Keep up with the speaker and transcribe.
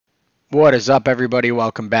What is up, everybody?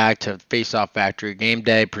 Welcome back to Faceoff Factory Game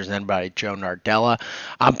Day, presented by Joe Nardella.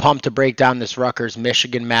 I'm pumped to break down this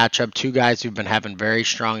Rutgers-Michigan matchup. Two guys who've been having very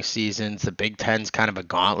strong seasons. The Big Ten's kind of a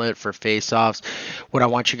gauntlet for faceoffs. What I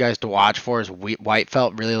want you guys to watch for is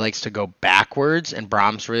Whitefeld really likes to go backwards, and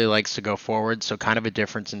Brahms really likes to go forward, so kind of a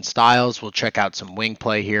difference in styles. We'll check out some wing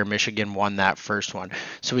play here. Michigan won that first one.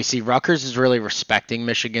 So we see Rutgers is really respecting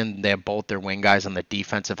Michigan. They have both their wing guys on the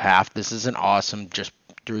defensive half. This is an awesome just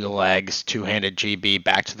through the legs, two-handed GB,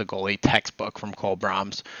 back to the goalie, textbook from Cole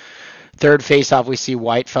Brahms. Third faceoff, we see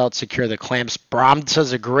Whitefeld secure the clamps. Brahms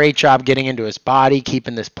does a great job getting into his body,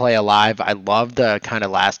 keeping this play alive. I love the kind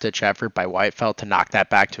of last-ditch effort by Whitefeld to knock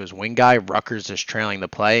that back to his wing guy. Rutgers is trailing the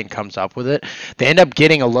play and comes up with it. They end up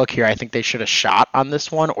getting a look here. I think they should have shot on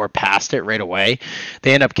this one or passed it right away.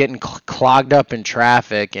 They end up getting clogged up in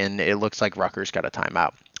traffic, and it looks like Rutgers got a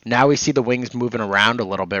timeout. Now we see the wings moving around a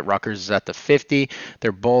little bit. Rutgers is at the 50.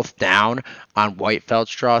 They're both down on Whitefeld's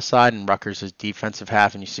draw side and Rutgers' defensive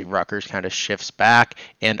half, and you see Rutgers kind of shifts back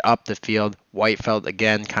and up the field. Whitefeld,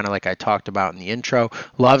 again, kind of like I talked about in the intro,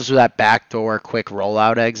 loves that backdoor quick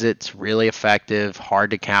rollout exit. It's really effective, hard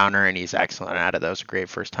to counter, and he's excellent at it. That was a great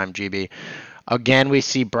first-time GB. Again, we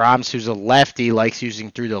see Brahms, who's a lefty, likes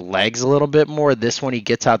using through the legs a little bit more. This one, he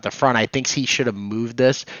gets out the front. I think he should have moved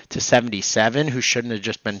this to 77, who shouldn't have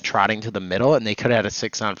just been trotting to the middle, and they could have had a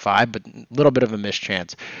 6-on-5, but a little bit of a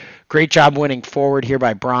mischance. Great job winning forward here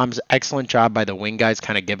by Brahms. Excellent job by the wing guys,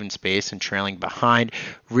 kind of giving space and trailing behind.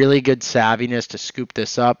 Really good savviness to scoop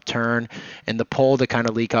this up, turn, and the pull to kind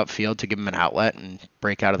of leak upfield to give him an outlet and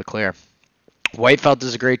break out of the clear. Whitefeld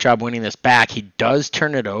does a great job winning this back. He does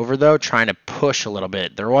turn it over, though, trying to push a little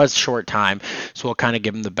bit. There was short time, so we'll kind of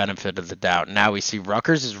give him the benefit of the doubt. Now we see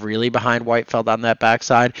Rutgers is really behind Whitefeld on that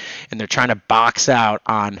backside, and they're trying to box out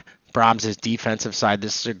on Brahms' defensive side.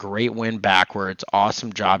 This is a great win backwards.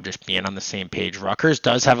 Awesome job just being on the same page. Rutgers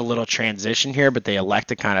does have a little transition here, but they elect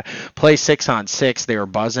to kind of play 6-on-6. They were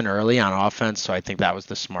buzzing early on offense, so I think that was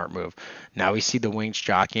the smart move. Now we see the wings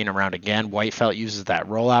jockeying around again. Whitefeld uses that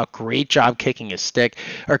rollout. Great job kicking his stick,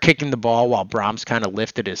 or kicking the ball while Brahms kind of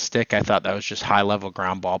lifted his stick. I thought that was just high-level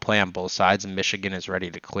ground ball play on both sides, and Michigan is ready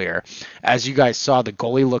to clear. As you guys saw, the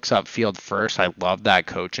goalie looks upfield first. I love that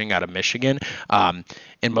coaching out of Michigan.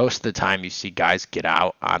 And most of the time you see guys get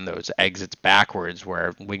out on those exits backwards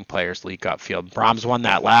where wing players leak upfield. Brahms won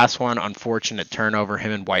that last one. Unfortunate turnover.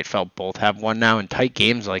 Him and Whitefeld both have one now. In tight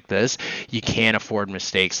games like this, you can't afford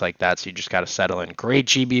mistakes like that, so you just got to settle in. Great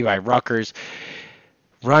GB by Rutgers.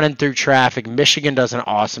 Running through traffic. Michigan does an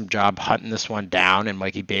awesome job hunting this one down, and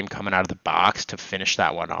Mikey Bame coming out of the box to finish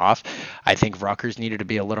that one off. I think Rutgers needed to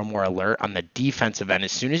be a little more alert on the defensive end.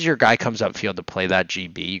 As soon as your guy comes upfield to play that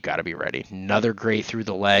GB, you got to be ready. Another great through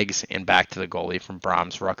the legs and back to the goalie from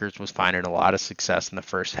Brahms. Rutgers was finding a lot of success in the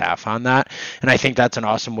first half on that, and I think that's an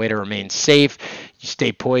awesome way to remain safe. You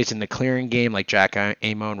stay poised in the clearing game like Jack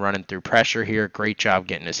Amon running through pressure here. Great job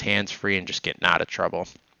getting his hands free and just getting out of trouble.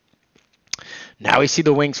 Now we see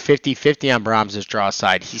the wings 50-50 on Brahms' draw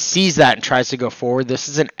side. He sees that and tries to go forward. This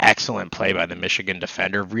is an excellent play by the Michigan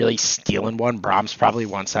defender, really stealing one. Brahms probably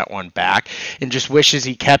wants that one back and just wishes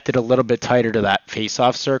he kept it a little bit tighter to that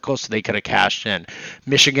face-off circle so they could have cashed in.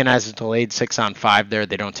 Michigan has a delayed 6-on-5 there.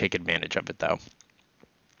 They don't take advantage of it, though.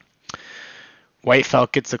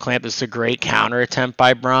 Whitefeld gets the clamp. This is a great counter attempt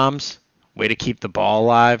by Brahms. Way to keep the ball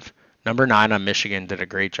alive. Number 9 on Michigan did a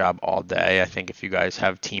great job all day. I think if you guys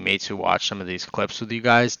have teammates who watch some of these clips with you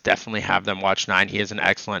guys, definitely have them watch 9. He has an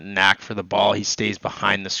excellent knack for the ball. He stays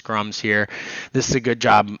behind the scrums here. This is a good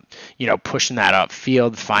job, pushing that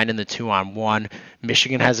upfield, finding the 2-on-1.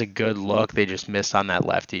 Michigan has a good look. They just missed on that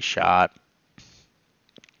lefty shot.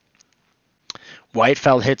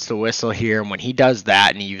 Whitefeld hits the whistle here, and when he does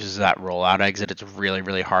that and he uses that rollout exit, it's really,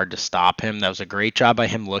 really hard to stop him. That was a great job by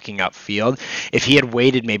him looking upfield. If he had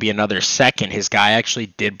waited maybe another second, his guy actually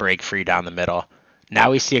did break free down the middle.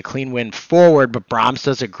 Now we see a clean win forward, but Brahms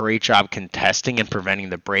does a great job contesting and preventing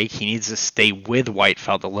the break. He needs to stay with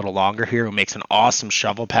Whitefeld a little longer here, who makes an awesome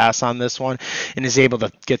shovel pass on this one and is able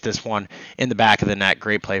to get this one in the back of the net.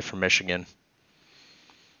 Great play for Michigan.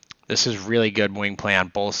 This is really good wing play on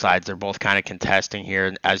both sides. They're both kind of contesting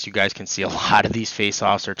here. As you guys can see, a lot of these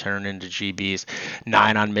faceoffs are turning into GBs.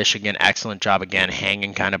 9 on Michigan. Excellent job again,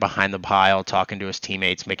 hanging kind of behind the pile, talking to his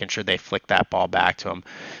teammates, making sure they flick that ball back to him.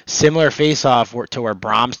 Similar faceoff to where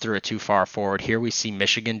Brahms threw it too far forward. Here we see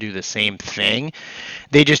Michigan do the same thing.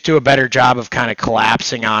 They just do a better job of kind of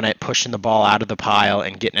collapsing on it, pushing the ball out of the pile,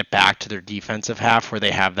 and getting it back to their defensive half where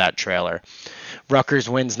they have that trailer. Rutgers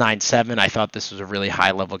wins 9-7. I thought this was a really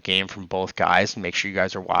high-level game from both guys. Make sure you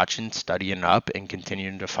guys are watching, studying up, and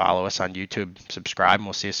continuing to follow us on YouTube. Subscribe, and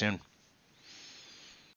we'll see you soon.